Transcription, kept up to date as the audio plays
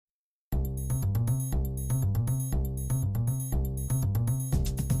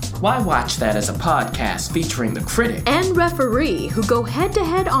Why Watch That is a podcast featuring the critic and referee who go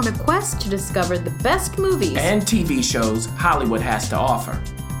head-to-head on a quest to discover the best movies and TV shows Hollywood has to offer.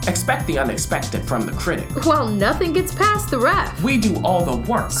 Expect the unexpected from the critic. Well, nothing gets past the ref. We do all the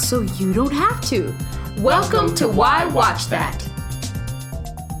work, so you don't have to. Welcome to Why Watch That.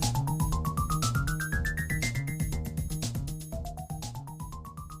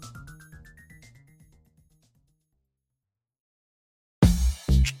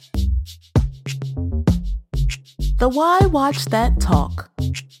 The Why Watch That Talk.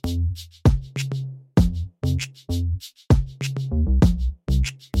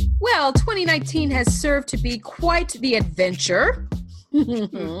 Well, 2019 has served to be quite the adventure.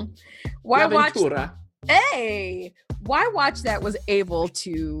 Why Watch That was able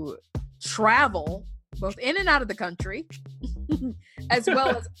to travel both in and out of the country, as well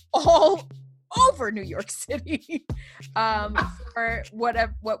as all over New York City. For what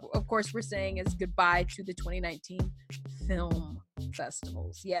of course we're saying is goodbye to the 2019 film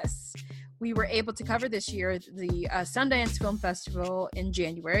festivals. Yes, we were able to cover this year the Sundance Film Festival in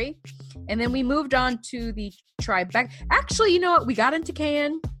January, and then we moved on to the Tribeca. Actually, you know what? We got into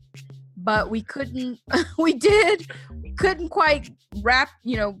Cannes, but we couldn't. We couldn't quite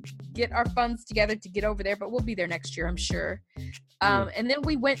get our funds together to get over there, but we'll be there next year, I'm sure. And then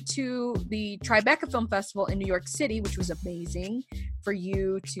we went to the Tribeca Film Festival in New York City, which was amazing for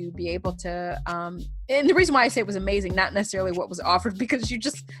you to be able to, and the reason why I say it was amazing, not necessarily what was offered, because you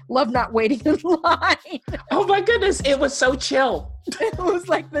just love not waiting in line. Oh my goodness, it was so chill. It was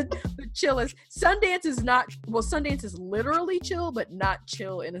like the chillest. Sundance is literally chill, but not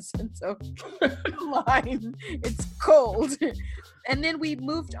chill in a sense of line. It's cold. And then we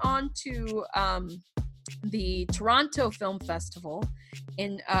moved on to the Toronto Film Festival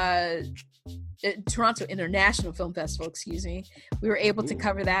in Toronto International Film Festival, excuse me. We were able to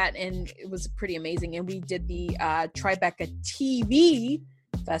cover that, and it was pretty amazing. And we did the Tribeca TV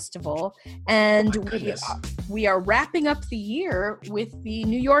Festival, and we are wrapping up the year with the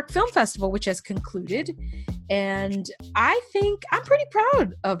New York Film Festival, which has concluded. And I think I'm pretty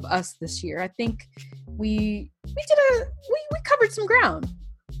proud of us this year. I think we covered some ground.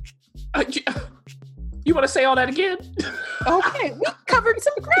 You want to say all that again? Okay, we covered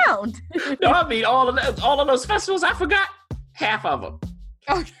some ground. No, I mean all of those festivals. I forgot half of them.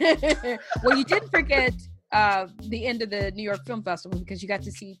 Okay. Well, you didn't forget the end of the New York Film Festival, because you got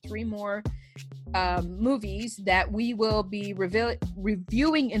to see 3 more movies that we will be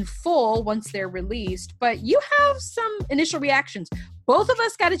reviewing in full once they're released. But you have some initial reactions. Both of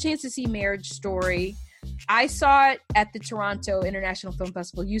us got a chance to see Marriage Story. I saw it at the Toronto International Film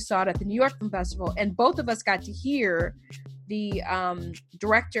Festival. You saw it at the New York Film Festival. And both of us got to hear the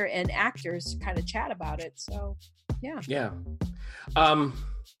director and actors kind of chat about it. So, yeah. Yeah.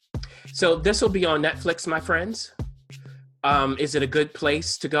 So this will be on Netflix, my friends. Is it a good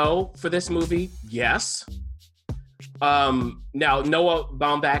place to go for this movie? Yes. Now, Noah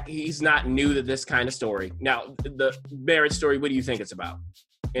Baumbach, he's not new to this kind of story. Now, the Marriage Story, what do you think it's about?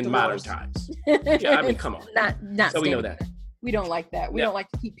 In modern times. Yeah, I mean, come on. Not so we know that. We don't like that. We don't like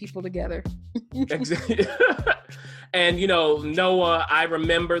to keep people together. Exactly. And, Noah, I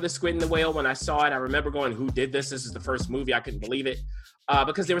remember The Squid and the Whale when I saw it. I remember going, who did this? This is the first movie. I couldn't believe it.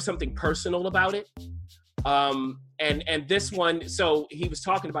 Because there was something personal about it. And this one, so he was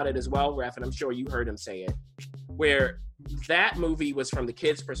talking about it as well, Ref, and I'm sure you heard him say it, where that movie was from the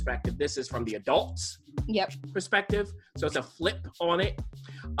kids' perspective. This is from the adults' perspective. So it's a flip on it.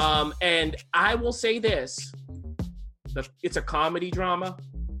 And I will say this, it's a comedy drama.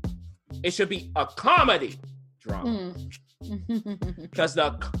 It should be a comedy drama. Because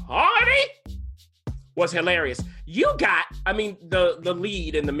the comedy was hilarious. You got, the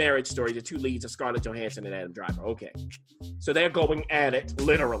lead in the Marriage Story, the 2 leads are Scarlett Johansson and Adam Driver. Okay. So they're going at it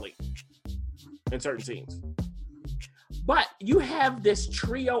literally in certain scenes. But you have this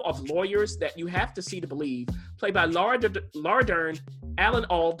trio of lawyers that you have to see to believe, played by Laura Dern, Alan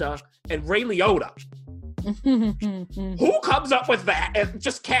Alda, and Ray Liotta. Who comes up with that? And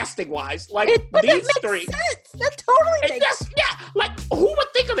just casting wise, like these 3. Sense. That totally makes sense. Yeah, like who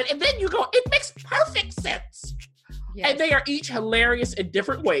would think of it? And then you go, it makes perfect sense. Yes. And they are each hilarious in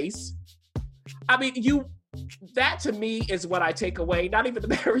different ways. That to me is what I take away. Not even the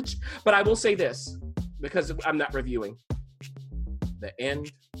marriage, but I will say this, because I'm not reviewing. The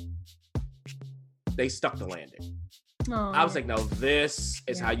end, they stuck the landing. Aww. I was like, no, this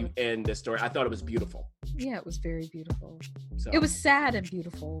is how you end this story. I thought it was beautiful. Yeah, it was very beautiful. So. It was sad and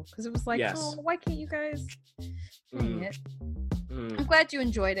beautiful, because it was like, why can't you guys dang it? I'm glad you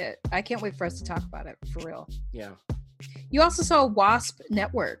enjoyed it. I can't wait for us to talk about it, for real. Yeah. You also saw Wasp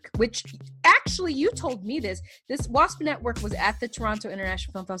Network, which actually you told me this. This Wasp Network was at the Toronto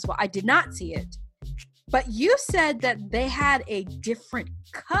International Film Festival. I did not see it, but you said that they had a different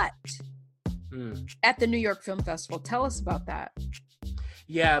cut at the New York Film Festival. Tell us about that.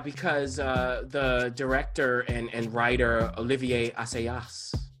 Yeah, because the director and writer Olivier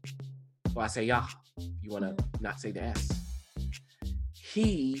Assayas, or Assayas, you want to not say the S,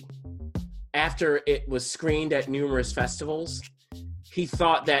 he, after it was screened at numerous festivals, he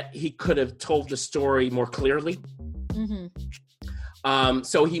thought that he could have told the story more clearly.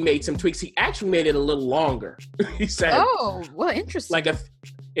 So he made some tweaks. He actually made it a little longer. He said, "Oh, well, interesting."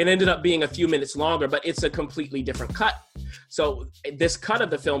 It ended up being a few minutes longer, but it's a completely different cut. So this cut of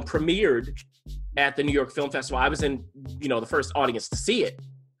the film premiered at the New York Film Festival. I was in, the first audience to see it.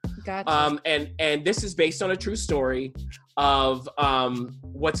 Gotcha. And this is based on a true story of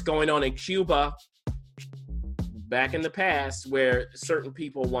what's going on in Cuba back in the past, where certain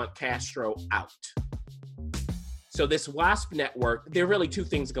people want Castro out. So this WASP network, there are really two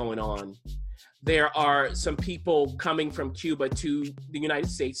things going on. There are some people coming from Cuba to the United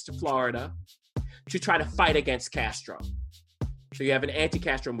States, to Florida, to try to fight against Castro. So you have an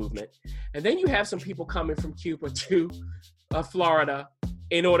anti-Castro movement. And then you have some people coming from Cuba to Florida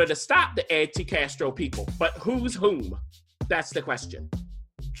in order to stop the anti-Castro people. But who's whom? That's the question.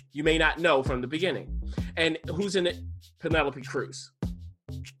 You may not know from the beginning. And who's in it? Penelope Cruz.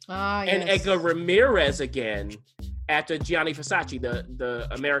 And yes. Edgar Ramirez again, after Gianni Versace, the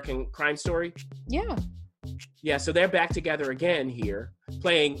American Crime Story. Yeah. Yeah, so they're back together again here,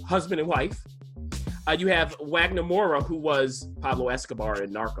 playing husband and wife. You have Wagner Moura, who was Pablo Escobar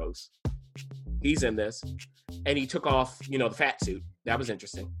in Narcos. He's in this. And he took off, the fat suit. That was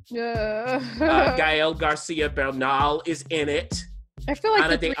interesting. Gael Garcia Bernal is in it. I feel like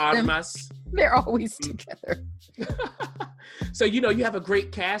Ana de Armas. They're always together. So, you have a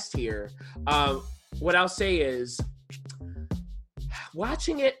great cast here. What I'll say is,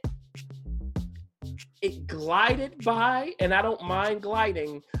 watching it glided by, and I don't mind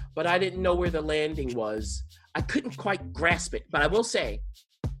gliding, but I didn't know where the landing was. I couldn't quite grasp it, but I will say,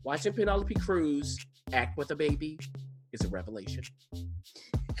 watching Penelope Cruz act with a baby is a revelation.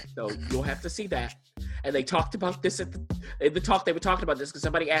 So you'll have to see that. And they talked about this they were talking about this because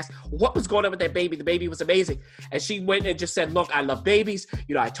somebody asked, what was going on with that baby? The baby was amazing. And she went and just said, look, I love babies.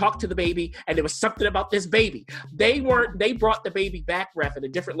 I talked to the baby and there was something about this baby. They brought the baby back, ref, in a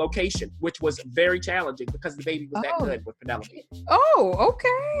different location, which was very challenging because the baby was that good with Penelope. Oh,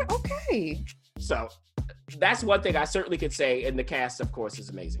 okay. So that's one thing I certainly could say. And the cast, of course, is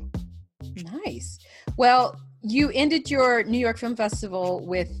amazing. Nice. Well, you ended your New York Film Festival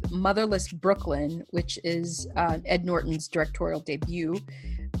with Motherless Brooklyn, which is Ed Norton's directorial debut.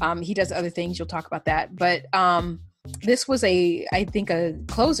 He does other things. You'll talk about that. But this was a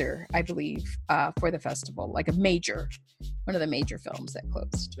closer, I believe, for the festival, like one of the major films that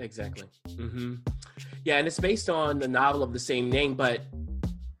closed. Exactly. Mm-hmm. Yeah, and it's based on the novel of the same name, but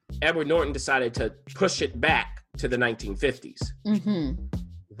Edward Norton decided to push it back to the 1950s. Mm-hmm.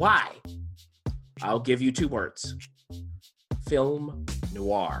 Why? I'll give you two words. Film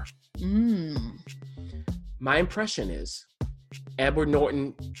noir. My impression is Edward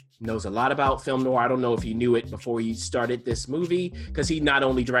Norton knows a lot about film noir. I don't know if he knew it before he started this movie, because he not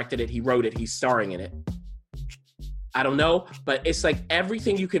only directed it, he wrote it, he's starring in it. I don't know, but it's like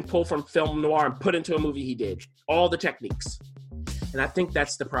everything you can pull from film noir and put into a movie he did. All the techniques. And I think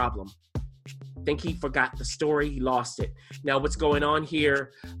that's the problem. I think he forgot the story. He lost it. Now, what's going on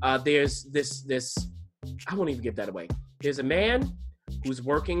here? There's this. I won't even give that away. There's a man who's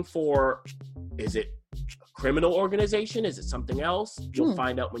working for. Is it a criminal organization? Is it something else? You'll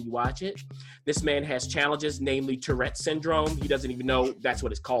find out when you watch it. This man has challenges, namely Tourette syndrome. He doesn't even know that's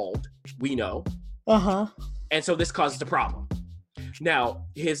what it's called. We know. And so this causes a problem. Now,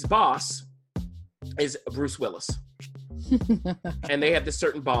 his boss is Bruce Willis. And they have this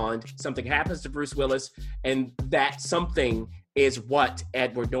certain bond. Something happens to Bruce Willis, and that something is what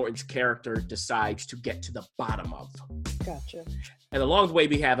Edward Norton's character decides to get to the bottom of. Gotcha. And along the way,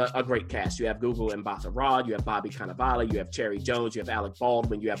 we have a great cast. You have Gugu Mbatha-Raw, you have Bobby Cannavale, you have Cherry Jones, you have Alec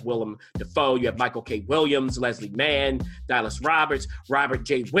Baldwin, you have Willem Dafoe, you have Michael K. Williams, Leslie Mann, Dallas Roberts, Robert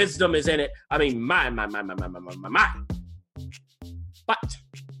J. Wisdom is in it. I mean, my. But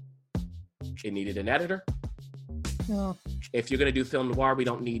it needed an editor. Oh. If you're going to do film noir, we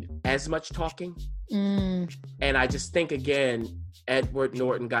don't need as much talking. And I just think, again, Edward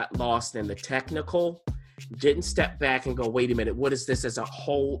Norton got lost in the technical, didn't step back and go, wait a minute, what is this as a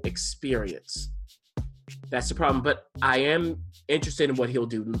whole experience? That's the problem. But I am interested in what he'll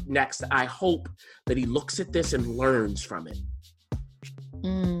do next. I hope that he looks at this and learns from it.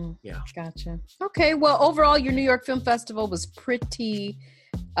 Yeah. Gotcha. Okay. Well, overall, your New York Film Festival was pretty.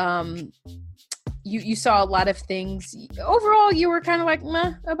 You saw a lot of things. Overall, you were kind of like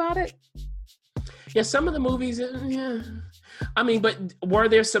meh about it. Yeah, some of the movies, yeah. I mean, but were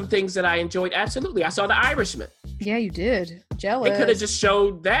there some things that I enjoyed? Absolutely. I saw The Irishman. Yeah, you did. Jealous. They could have just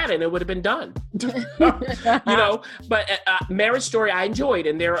showed that and it would have been done. But Marriage Story I enjoyed,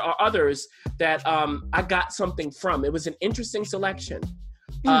 and there are others that I got something from. It was an interesting selection.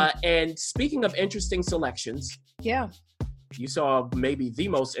 And speaking of interesting selections, yeah, you saw maybe the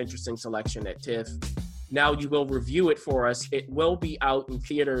most interesting selection at TIFF. Now you will review it for us. It will be out in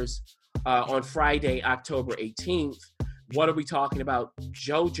theaters on Friday, October 18th. What are we talking about?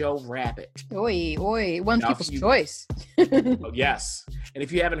 Jojo Rabbit. Oi. One people's choice. Yes. And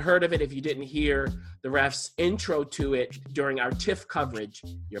if you haven't heard of it, if you didn't hear the ref's intro to it during our TIFF coverage,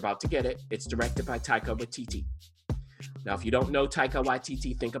 you're about to get it. It's directed by Taika Waititi. Now, if you don't know Taika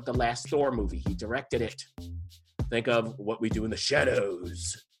Waititi, think of the last Thor movie. He directed it. Think of What We Do in the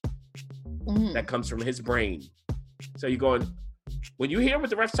Shadows. That comes from his brain. So you're going, when you hear what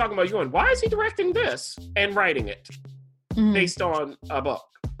the ref's talking about, you're going, why is he directing this and writing it based on a book?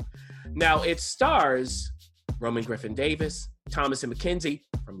 Now, it stars Roman Griffin Davis, Thomasin McKenzie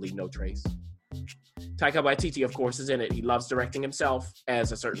from Leave No Trace. Taika Waititi, of course, is in it. He loves directing himself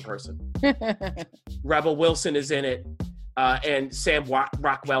as a certain person. Rebel Wilson is in it. And Sam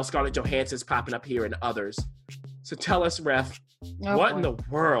Rockwell, Scarlett Johansson's popping up here, and others. So tell us, Ref, what in the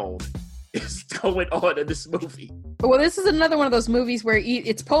world is going on in this movie? Well, this is another one of those movies where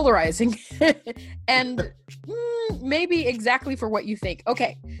it's polarizing. And maybe exactly for what you think.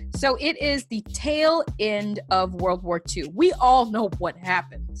 Okay, so it is the tail end of World War II. We all know what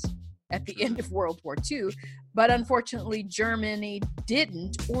happens at the end of World War II, but unfortunately Germany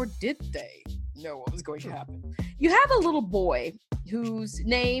didn't, or did they, know what was going to happen. You have a little boy whose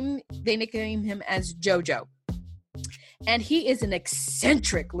name, they nickname him as Jojo. And he is an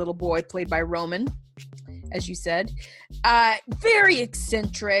eccentric little boy played by Roman, as you said. Very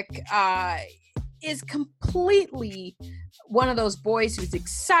eccentric, is completely one of those boys who's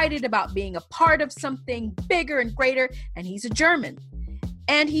excited about being a part of something bigger and greater, and he's a German.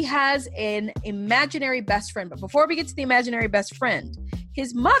 And he has an imaginary best friend. But before we get to the imaginary best friend,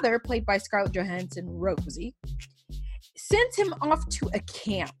 his mother, played by Scarlett Johansson, Rosie, sends him off to a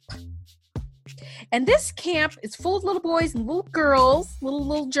camp. And this camp is full of little boys and little girls,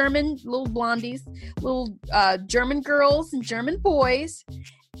 little German, little blondies, little German girls and German boys.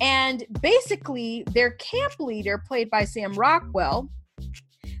 And basically, their camp leader, played by Sam Rockwell,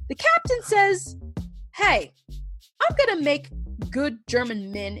 the captain says, hey, I'm going to make good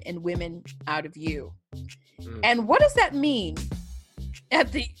German men and women out of you. And what does that mean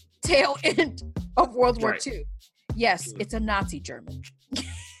at the tail end of World War II? Yes, it's a Nazi German.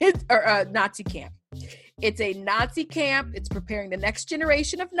 Or a Nazi camp. It's a Nazi camp. It's preparing the next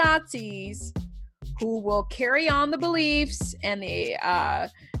generation of Nazis who will carry on the beliefs and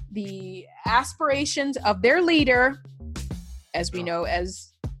the aspirations of their leader, as we know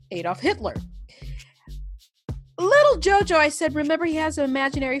as Adolf Hitler. Little Jojo, I said, remember he has an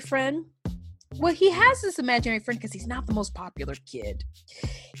imaginary friend? Well, he has this imaginary friend because he's not the most popular kid.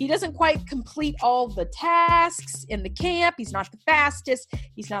 He doesn't quite complete all the tasks in the camp. He's not the fastest.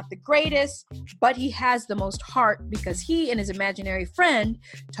 He's not the greatest. But he has the most heart because he and his imaginary friend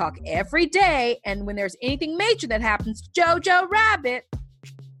talk every day. And when there's anything major that happens to Jojo Rabbit,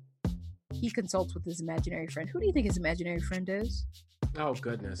 he consults with his imaginary friend. Who do you think his imaginary friend is? Oh,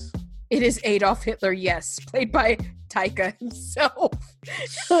 goodness. It is Adolf Hitler, yes, played by Taika himself.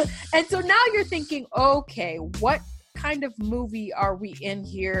 And so now you're thinking, okay, what kind of movie are we in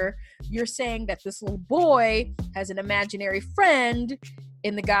here? You're saying that this little boy has an imaginary friend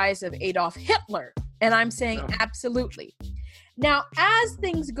in the guise of Adolf Hitler. And I'm saying absolutely. Now, as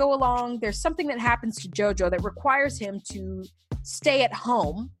things go along, there's something that happens to Jojo that requires him to stay at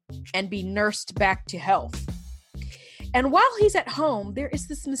home and be nursed back to health. And while he's at home, there is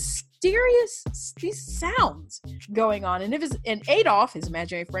this these sounds going on. And Adolf, his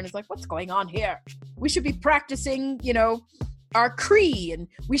imaginary friend, is like, what's going on here? We should be practicing, our Cree, and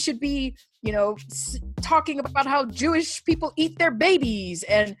we should be, talking about how Jewish people eat their babies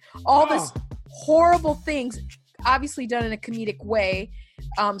and all this horrible things, obviously done in a comedic way.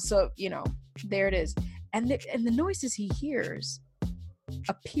 So, there it is. And the noises he hears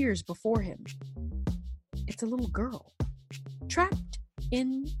appears before him. It's a little girl trapped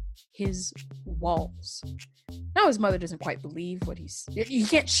in his walls. Now his mother doesn't quite believe he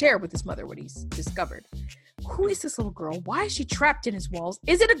can't share with his mother what he's discovered. Who is this little girl? Why is she trapped in his walls?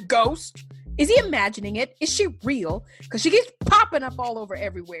 Is it a ghost? Is he imagining it? Is she real? Because she keeps popping up all over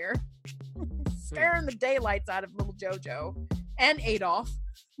everywhere. Scaring the daylights out of little Jojo and Adolf.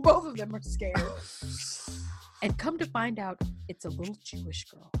 Both of them are scared. And come to find out, it's a little Jewish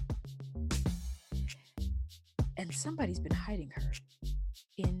girl. And somebody's been hiding her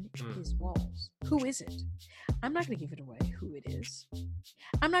in his walls. Who is it? I'm not going to give it away who it is.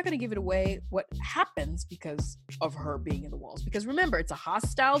 I'm not going to give it away what happens because of her being in the walls. Because remember, it's a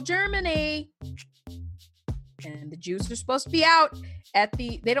hostile Germany. And the Jews are supposed to be out at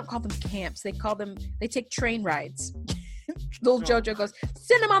they don't call them camps. They take train rides. Little Jojo goes,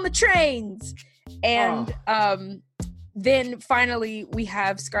 send them on the trains. And then finally we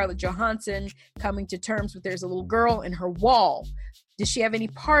have Scarlett Johansson coming to terms with there's a little girl in her wall. Does she have any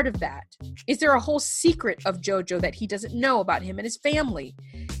part of that? Is there a whole secret of Jojo that he doesn't know about him and his family?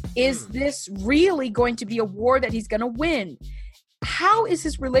 Is this really going to be a war that he's going to win? How is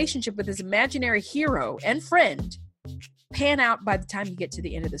his relationship with his imaginary hero and friend pan out by the time you get to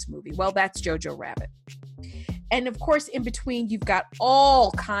the end of this movie? Well, that's Jojo Rabbit. And of course, in between, you've got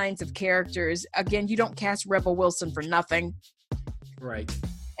all kinds of characters. Again, you don't cast Rebel Wilson for nothing. Right.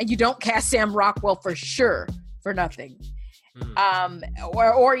 And you don't cast Sam Rockwell for sure for nothing.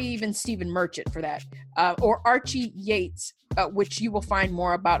 Or even Stephen Merchant for that. Or Archie Yates, which you will find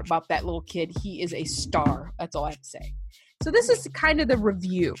more about that little kid. He is a star. That's all I have to say. So this is kind of the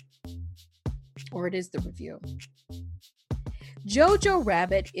review. Or it is the review. Jojo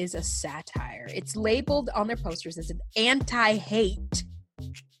Rabbit is a satire. It's labeled on their posters as an anti-hate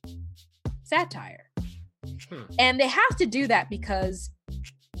satire. And they have to do that because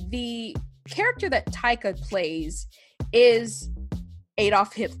the character that Taika plays is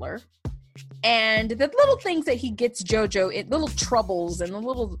Adolf Hitler. And the little things that he gets Jojo in, little troubles and the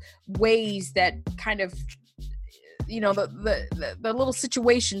little ways that kind of, the little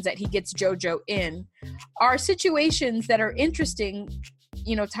situations that he gets Jojo in are situations that are interesting.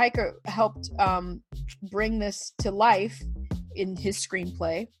 Taika helped bring this to life in his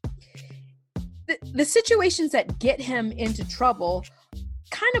screenplay. The situations that get him into trouble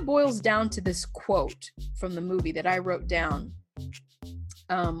kind of boils down to this quote from the movie that I wrote down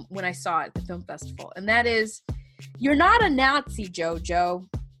when I saw it at the film festival. And that is, "You're not a Nazi, Jojo.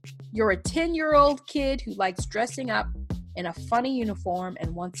 You're a 10-year-old kid who likes dressing up in a funny uniform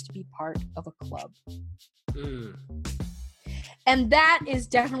and wants to be part of a club." And that is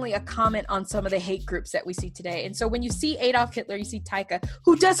definitely a comment on some of the hate groups that we see today. And so when you see Adolf Hitler, you see Taika,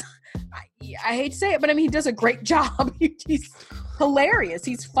 who does, I hate to say it, but I mean, he does a great job. He's hilarious.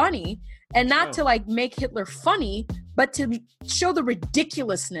 He's funny. And not to like make Hitler funny, but to show the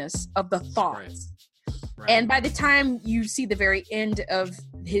ridiculousness of the thoughts. Right. And by the time you see the very end of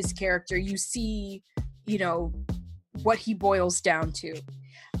his character, you see, what he boils down to.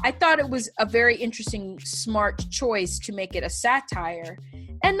 I thought it was a very interesting, smart choice to make it a satire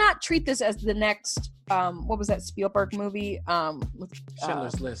and not treat this as the next, what was that Spielberg movie? With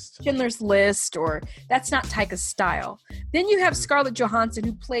Schindler's List. Schindler's List, or that's not Taika's style. Then you have Scarlett Johansson,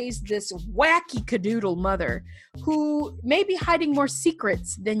 who plays this wacky cadoodle mother who may be hiding more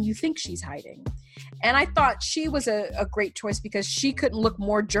secrets than you think she's hiding. And I thought she was a great choice because she couldn't look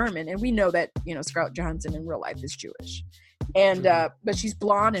more German. And we know that, Scarlett Johansson in real life is Jewish. And but she's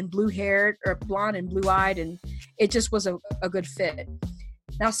blonde and blue-haired, or blonde and blue-eyed, and it just was a good fit.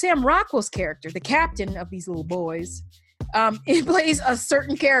 Now, Sam Rockwell's character, the captain of these little boys, he plays a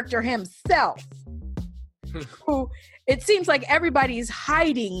certain character himself, who it seems like everybody is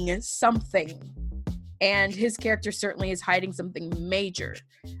hiding something. And his character certainly is hiding something major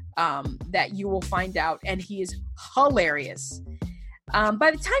that you will find out. And he is hilarious.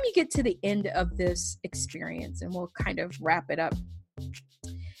 By the time you get to the end of this experience, and we'll kind of wrap it up,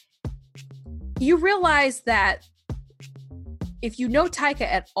 you realize that if you know Taika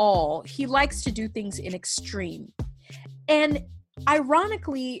at all, he likes to do things in extreme. And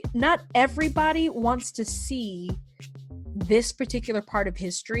ironically, not everybody wants to see this particular part of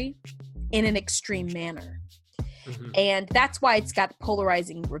history in an extreme manner. And that's why it's got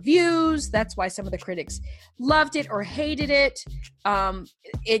polarizing reviews. That's why some of the critics loved it or hated it.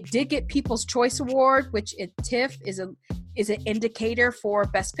 It did get People's Choice Award, which at TIFF is an indicator for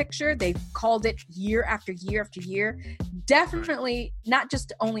Best Picture. They've called it year after year after year. Definitely not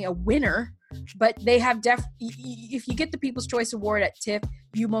just only a winner, but they have if you get the People's Choice Award at TIFF,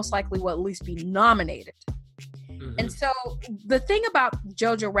 you most likely will at least be nominated. And so the thing about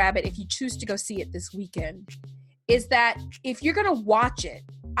Jojo Rabbit, if you choose to go see it this weekend, is that if you're going to watch it,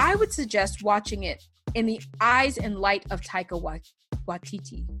 I would suggest watching it in the eyes and light of Taika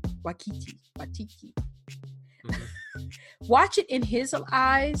Waititi. Watch it in his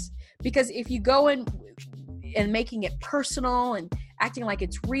eyes, because if you go in and making it personal and acting like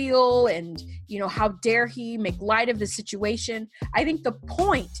it's real and, you know, how dare he make light of the situation, I think the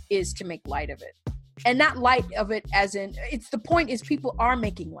point is to make light of it. And not light of it as in, it's the point is people are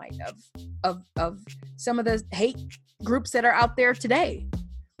making light of some of the hate groups that are out there today,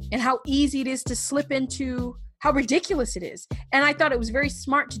 and how easy it is to slip into, how ridiculous it is. And I thought it was very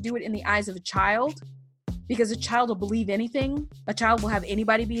smart to do it in the eyes of a child, because a child will believe anything. A child will have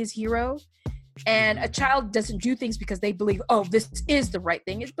anybody be his hero. And a child doesn't do things because they believe, oh, this is the right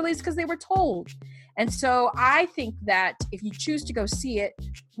thing. It believes because they were told. And so I think that if you choose to go see it,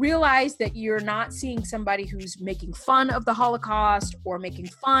 realize that you're not seeing somebody who's making fun of the Holocaust or making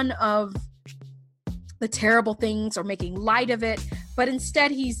fun of the terrible things or making light of it, but instead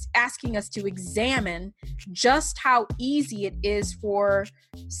he's asking us to examine just how easy it is for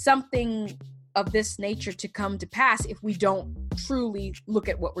something of this nature to come to pass if we don't truly look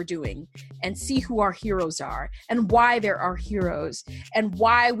at what we're doing and see who our heroes are and why they're our heroes and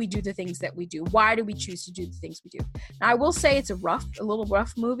why we do the things that we do. Why do we choose to do the things we do? Now, I will say it's a little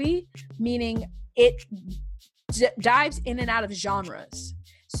rough movie, meaning it dives in and out of genres.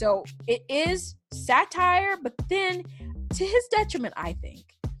 So it is satire, but then to his detriment, I think,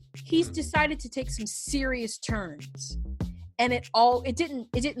 he's decided to take some serious turns. And it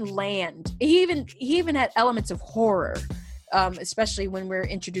didn't land. He even had elements of horror, especially when we're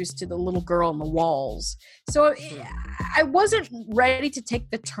introduced to the little girl on the walls. So I wasn't ready to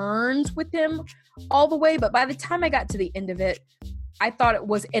take the turns with him all the way, but by the time I got to the end of it, I thought it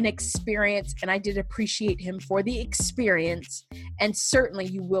was an experience, and I did appreciate him for the experience. And certainly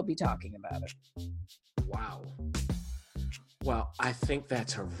you will be talking about it. Wow. Well, I think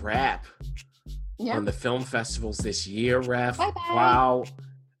that's a wrap. Yep. On the film festivals this year, Ref. Bye-bye. Wow.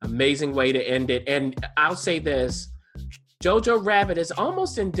 Amazing way to end it. And I'll say this, Jojo Rabbit is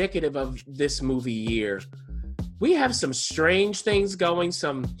almost indicative of this movie year. We have some strange things going,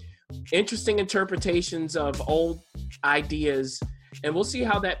 some interesting interpretations of old ideas, and we'll see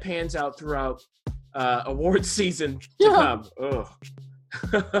how that pans out throughout award season to come.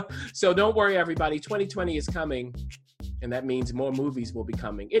 Ugh. So don't worry, everybody. 2020 is coming, and that means more movies will be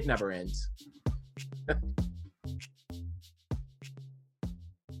coming. It never ends.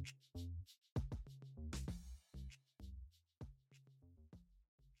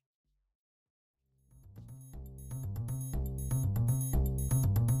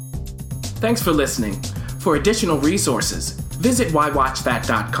 Thanks for listening. For additional resources, visit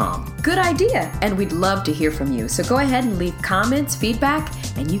whywatchthat.com. Good idea, and we'd love to hear from you. So go ahead and leave comments, feedback,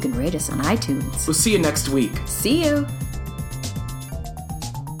 and you can rate us on iTunes. We'll see you next week. See you.